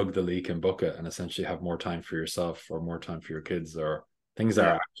 plug the leak and bucket and essentially have more time for yourself or more time for your kids or things that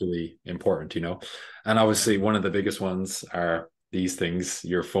yeah, are actually important. And obviously one of the biggest ones are these things,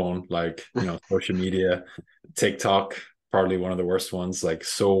 your phone, like, social media, TikTok, probably one of the worst ones, like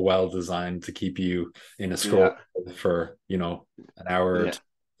so well designed to keep you in a scroll yeah, for, an hour or yeah, two.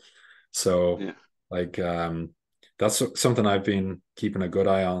 So yeah, like that's something I've been keeping a good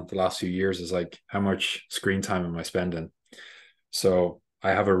eye on the last few years is like how much screen time am I spending? So I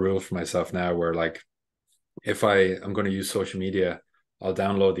have a rule for myself now where like if I am going to use social media, I'll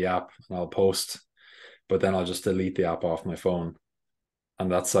download the app and I'll post, but then I'll just delete the app off my phone.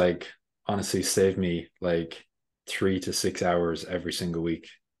 And that's like honestly saved me like 3 to 6 hours every single week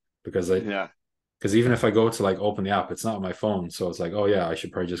because I yeah, because even if I go to like open the app, it's not on my phone. So it's like, oh yeah, I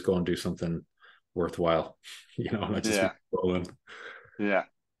should probably just go and do something worthwhile, not just be yeah, scrolling. yeah.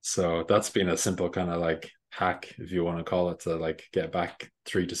 So that's been a simple kind of like hack, if you want to call it, to like get back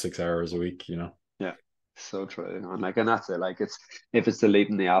 3 to 6 hours a week. Yeah, so true. And that's it. Like it's if it's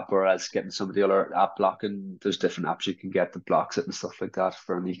deleting the app or else getting some of the other app blocking, there's different apps you can get that blocks it and stuff like that.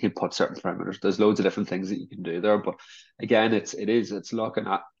 And you can put certain parameters. There's loads of different things that you can do there. But again, it's looking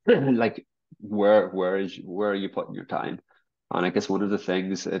at like where are you putting your time? And I guess one of the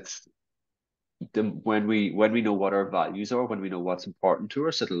things it's when we know what our values are, when we know what's important to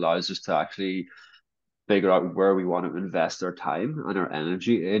us, it allows us to actually figure out where we want to invest our time and our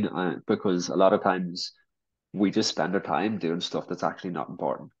energy in. Because a lot of times we just spend our time doing stuff that's actually not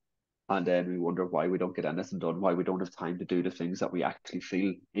important. And then we wonder why we don't get anything done, why we don't have time to do the things that we actually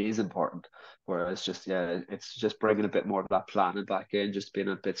feel is important. Whereas it's just bringing a bit more of that planning back in, just being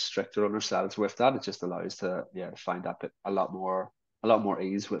a bit stricter on ourselves with that. It just allows to find that bit a lot more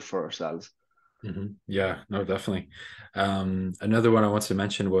ease with for ourselves. Yeah, no, definitely. Another one I wanted to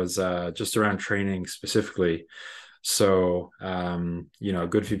mention was just around training specifically. So, a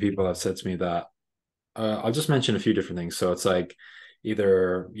good few people have said to me that I'll just mention a few different things. So it's like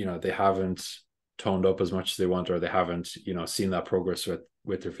either, they haven't toned up as much as they want, or they haven't, seen that progress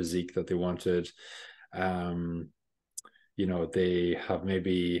with their physique that they wanted. Um, they have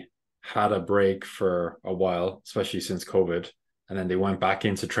maybe had a break for a while, especially since COVID, and then they went back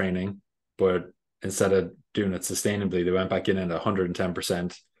into training, but instead of doing it sustainably, they went back in at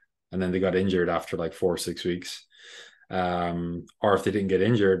 110%, and then they got injured after like 4 or 6 weeks. Or if they didn't get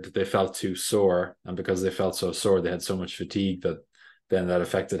injured, they felt too sore, and because they felt so sore, they had so much fatigue that then that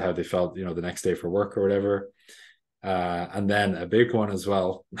affected how they felt, the next day for work or whatever. And then a big one as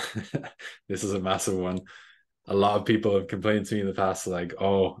well. This is a massive one. A lot of people have complained to me in the past, like,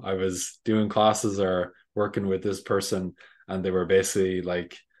 oh, I was doing classes or working with this person, and they were basically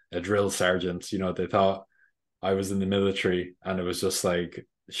like a drill sergeant. They thought I was in the military, and it was just like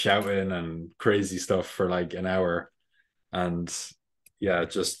shouting and crazy stuff for like an hour. And yeah,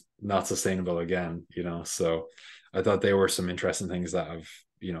 just not sustainable again. So I thought they were some interesting things that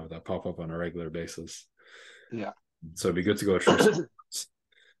that pop up on a regular basis. Yeah. So it'd be good to go through some.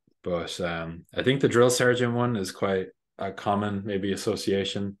 But I think the drill sergeant one is quite a common maybe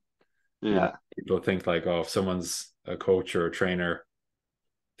association. Yeah. People think like, oh, if someone's a coach or a trainer,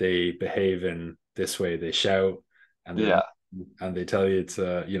 they behave in this way, they shout and Yeah. they tell you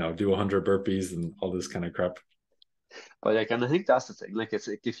to, do 100 burpees and all this kind of crap. But like, and I think that's the thing. Like, it's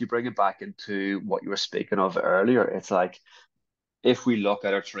like if you bring it back into what you were speaking of earlier, it's like if we look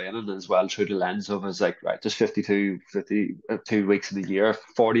at our training as well through the lens of is like, right, there's 52 weeks in the year,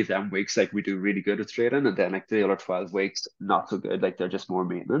 40 of them weeks, like we do really good at training. And then like the other 12 weeks, not so good. Like they're just more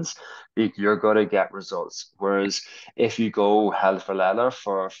maintenance. You're going to get results. Whereas if you go hell for leather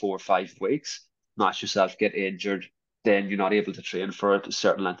for 4 or 5 weeks, smash yourself, get injured, then you're not able to train for a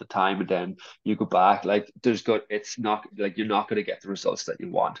certain length of time. And then you go back, like it's not like you're not going to get the results that you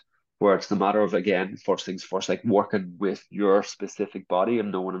want where it's the matter of again, first things first, like working with your specific body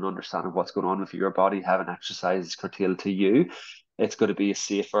and knowing and understanding what's going on with your body, having exercise curtailed to you, it's going to be a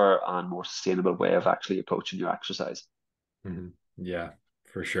safer and more sustainable way of actually approaching your exercise. Yeah,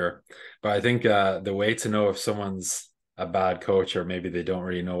 for sure. But I think the way to know if someone's a bad coach, or maybe they don't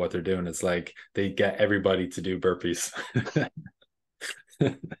really know what they're doing. It's like they get everybody to do burpees.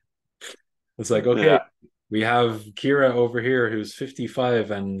 It's like, okay, Yeah. we have Kira over here who's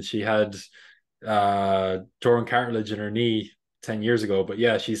 55 and she had torn cartilage in her knee 10 years ago, but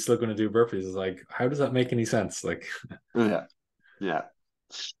yeah, she's still going to do burpees. It's like, how does that make any sense? Like, Yeah. Yeah.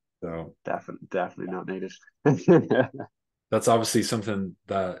 so Definitely not needed. that's obviously something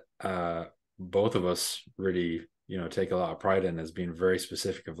that both of us really, take a lot of pride in, as being very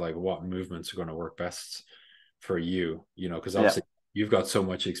specific of like what movements are going to work best for you, because Yeah. obviously you've got so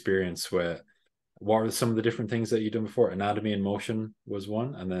much experience with what are some of the different things that you've done before. Anatomy and motion was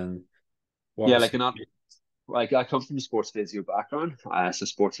one, and then what Yeah, was like not like I come from a sports physio background, so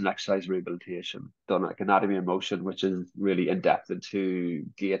sports and exercise rehabilitation, done like anatomy and motion, which is really in depth into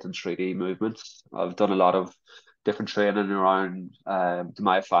gait and 3D movements. I've done a lot of different training around the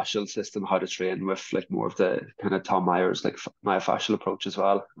myofascial system, how to train with like more of the kind of Tom Myers like myofascial approach as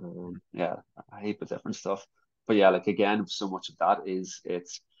well. Yeah, a heap of different stuff. But yeah, like again, so much of that is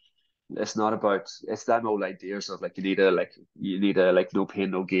it's not about it's them old ideas of like you need a like no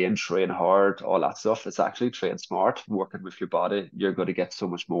pain no gain, train hard, all that stuff. It's actually train smart, working with your body. You're going to get so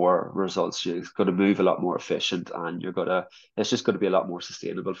much more results. You're going to move a lot more efficient, and it's just going to be a lot more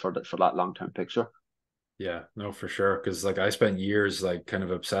sustainable for that long term picture. Yeah, no, for sure. Because like I spent years like kind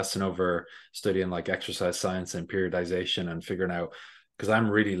of obsessing over studying like exercise science and periodization and figuring out, because I'm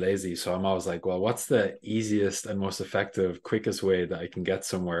really lazy. So I'm always like, well, what's the easiest and most effective, quickest way that I can get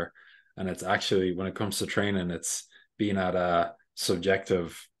somewhere? And it's actually, when it comes to training, it's being at a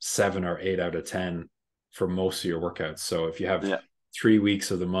subjective 7 or 8 out of 10 for most of your workouts. So if you have Yeah, 3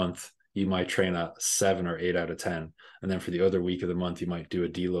 weeks of the month, you might train at 7 or 8 out of 10. And then for the other week of the month, you might do a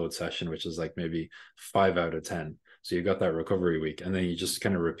deload session, which is like maybe 5 out of 10. So you got that recovery week. And then you just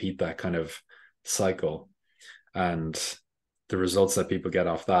kind of repeat that kind of cycle. And the results that people get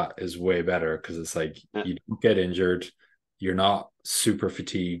off that is way better, because it's like yeah, you don't get injured, you're not super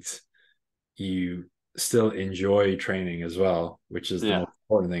fatigued, you still enjoy training as well, which is the yeah, most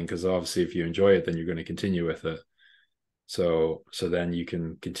important thing. Because obviously, if you enjoy it, then you're going to continue with it. So then you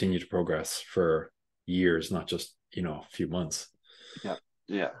can continue to progress for years, not just, a few months. yeah,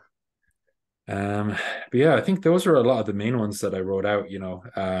 yeah. Um, but yeah, I think those are a lot of the main ones that I wrote out.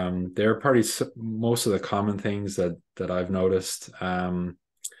 They're probably most of the common things that I've noticed.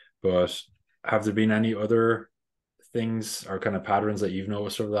 But have there been any other things or kind of patterns that you've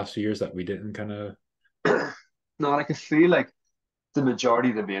noticed over the last few years that we didn't kind of? No, like I feel like the majority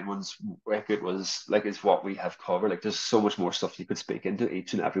of the main ones, like it was like is what we have covered. Like there's so much more stuff you could speak into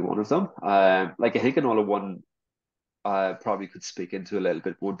each and every one of them. Like I think in all of one I probably could speak into a little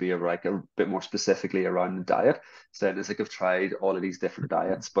bit would be like a bit more specifically around the diet. So it's like I've tried all of these different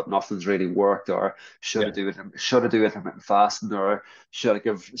diets, but nothing's really worked. Or Yeah, should I do intermittent fasting, or should like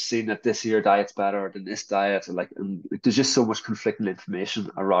I've seen that this year diet's better than this diet, and there's just so much conflicting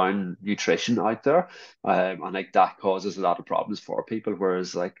information around nutrition out there, and like that causes a lot of problems for people.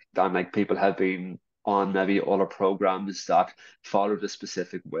 Whereas like people have been on maybe other programs that followed a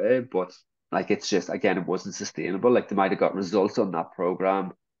specific way, but like it's just again, it wasn't sustainable. Like they might have got results on that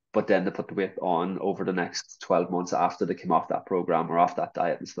program, but then they put the weight on over the next 12 months after they came off that program or off that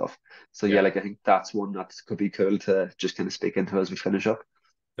diet and stuff. So yeah, yeah, like I think that's one that could be cool to just kind of speak into as we finish up.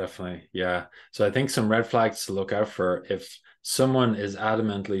 definitely. Yeah. So I think some red flags to look out for: if someone is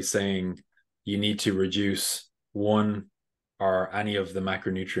adamantly saying you need to reduce one or any of the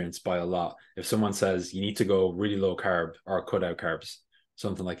macronutrients by a lot. If someone says you need to go really low carb or cut out carbs,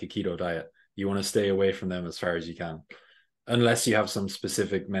 something like a keto diet, you want to stay away from them as far as you can, unless you have some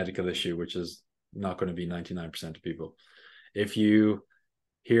specific medical issue, which is not going to be 99% of people. If you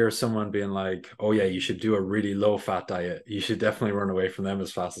hear someone being like, oh yeah, you should do a really low fat diet, you should definitely run away from them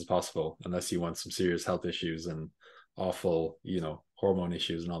as fast as possible, unless you want some serious health issues and awful, hormone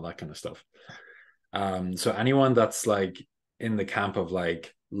issues and all that kind of stuff. So anyone that's like in the camp of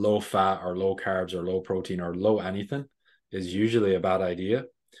like low fat or low carbs or low protein or low anything is usually a bad idea,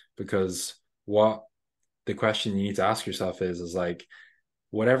 because what the question you need to ask yourself is like,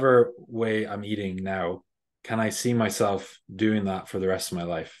 whatever way I'm eating now, can I see myself doing that for the rest of my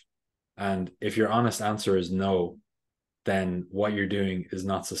life? And if your honest answer is no, then what you're doing is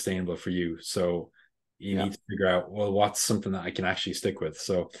not sustainable for you. So you Yeah, need to figure out, well, what's something that I can actually stick with?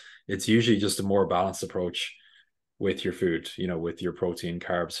 So it's usually just a more balanced approach with your food, with your protein,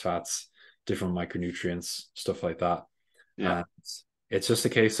 carbs, fats, different micronutrients, stuff like that. yeah, And it's just a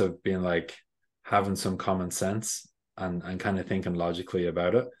case of being like having some common sense and kind of thinking logically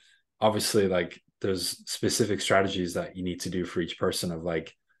about it. Obviously, like there's specific strategies that you need to do for each person of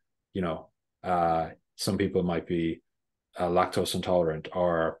like, you know, some people might be lactose intolerant,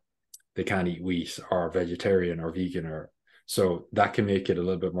 or they can't eat wheat, or vegetarian or vegan, or so that can make it a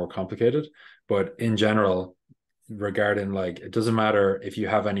little bit more complicated. But in general, regarding like it doesn't matter if you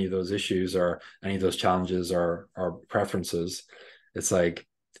have any of those issues or any of those challenges or preferences, it's like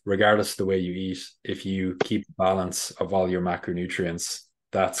regardless of the way you eat, if you keep balance of all your macronutrients,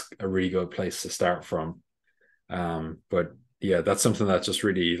 that's a really good place to start from. But yeah, that's something that just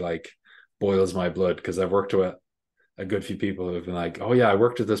really like boils my blood, because I've worked with a good few people who have been like, oh yeah, I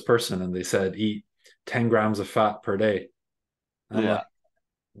worked with this person and they said eat 10 grams of fat per day. And I'm like, Yeah.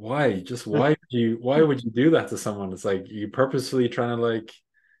 why? Just why would you do that to someone? It's like you purposefully trying to like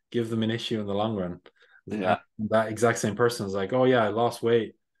give them an issue in the long run. And Yeah. that exact same person is like, oh yeah, I lost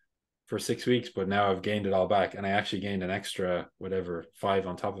weight for 6 weeks, but now I've gained it all back. And I actually gained an extra whatever 5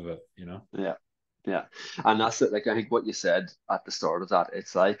 on top of it, you know? Yeah. Yeah. And that's it. Like, I think what you said at the start of that,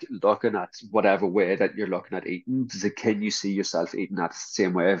 it's like looking at whatever way that you're looking at eating, can you see yourself eating that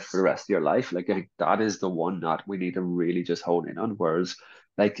same way for the rest of your life? Like, I think that is the one that we need to really just hone in on. Whereas,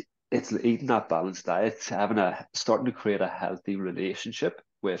 like, it's eating that balanced diet, starting to create a healthy relationship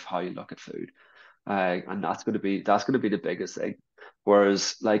with how you look at food. And that's gonna be the biggest thing.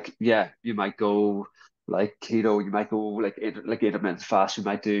 Whereas, like, yeah, you might go like keto, you might go like intermittent fast, you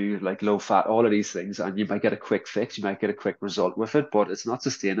might do like low fat, all of these things, and you might get a quick fix, you might get a quick result with it, but it's not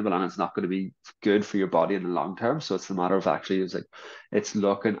sustainable and it's not going to be good for your body in the long term. So it's a matter of actually, it's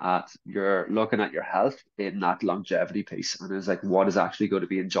looking at your health in that longevity piece, and it's like what is actually going to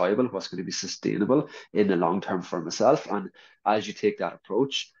be enjoyable, what's going to be sustainable in the long term for myself. And as you take that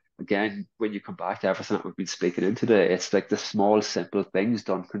approach, again, when you come back to everything that we've been speaking in today, it's like the small, simple things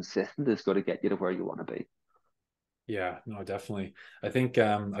done consistent is going to get you to where you want to be. Yeah, no, definitely. I think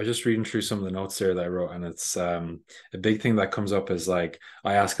I was just reading through some of the notes there that I wrote, and it's a big thing that comes up is like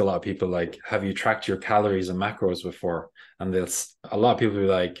I ask a lot of people like, have you tracked your calories and macros before? And there's a lot of people who are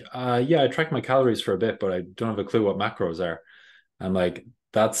like, yeah, I track my calories for a bit, but I don't have a clue what macros are. And like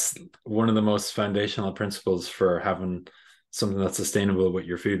that's one of the most foundational principles for having something that's sustainable with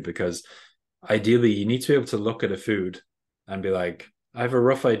your food, because ideally you need to be able to look at a food and be like, I have a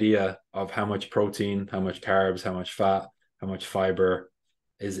rough idea of how much protein, how much carbs, how much fat, how much fiber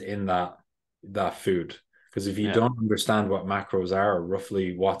is in that food. Because if you Yeah, don't understand what macros are or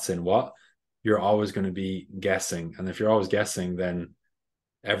roughly what's in what, you're always going to be guessing. And if you're always guessing, then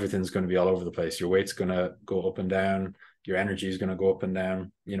everything's going to be all over the place. Your weight's going to go up and down, your energy is going to go up and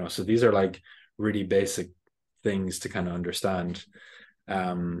down, you know. So these are like really basic things to kind of understand.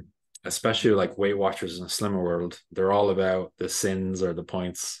 um Especially like Weight Watchers in a Slimmer World, they're all about the sins or the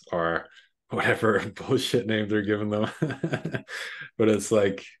points or whatever bullshit name they're giving them. But it's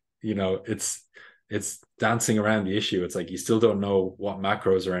like, you know, it's dancing around the issue. It's like you still don't know what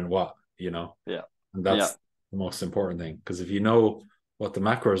macros are in what, you know. yeah, And yeah, that's the most important thing, because if you know what the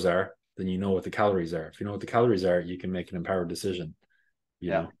macros are, then you know what the calories are. If you know what the calories are, you can make an empowered decision,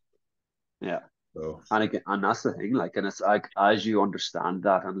 you yeah, know. yeah. So And again, and that's the thing, like, and it's like as you understand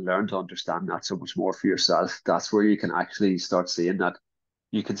that and learn to understand that so much more for yourself, that's where you can actually start seeing that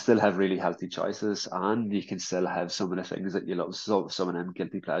you can still have really healthy choices and you can still have some of the things that you love, so some of them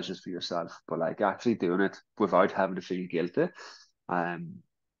guilty pleasures for yourself, but like actually doing it without having to feel guilty. Um,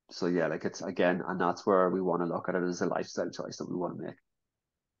 so yeah, like it's again, and that's where we want to look at it as a lifestyle choice that we want to make.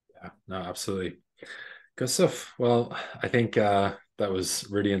 yeah, no, absolutely. Good stuff. Well, I think that was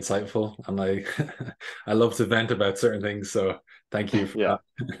really insightful, and I I love to vent about certain things. So thank you for Yeah,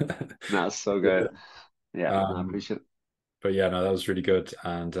 that. no, it's so good. Yeah, no, I um, appreciate it. but yeah, no, that was really good.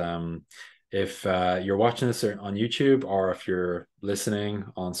 And if you're watching this on YouTube, or if you're listening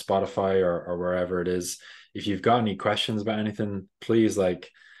on Spotify or wherever it is, if you've got any questions about anything, please, like,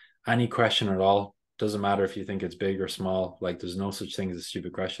 any question at all. Doesn't matter if you think it's big or small. Like, there's no such thing as a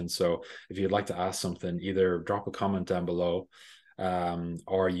stupid question. So if you'd like to ask something, either drop a comment down below,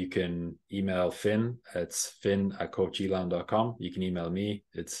 or you can email Finn. It's finn@coachelan.com. You can email me.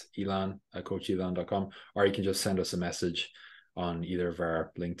 It's elan@coachelan.com. Or you can just send us a message on either of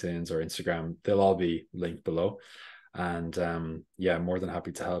our LinkedIn's or Instagram. They'll all be linked below. And yeah, more than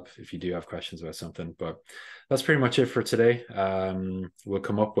happy to help if you do have questions about something. But that's pretty much it for today. We'll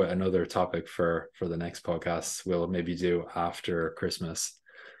come up with another topic for the next podcast. We'll maybe do after Christmas.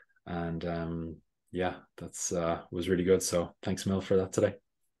 And yeah, that's was really good. So thanks, Mil, for that today.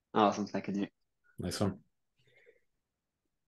 Awesome, thank you. Nice one.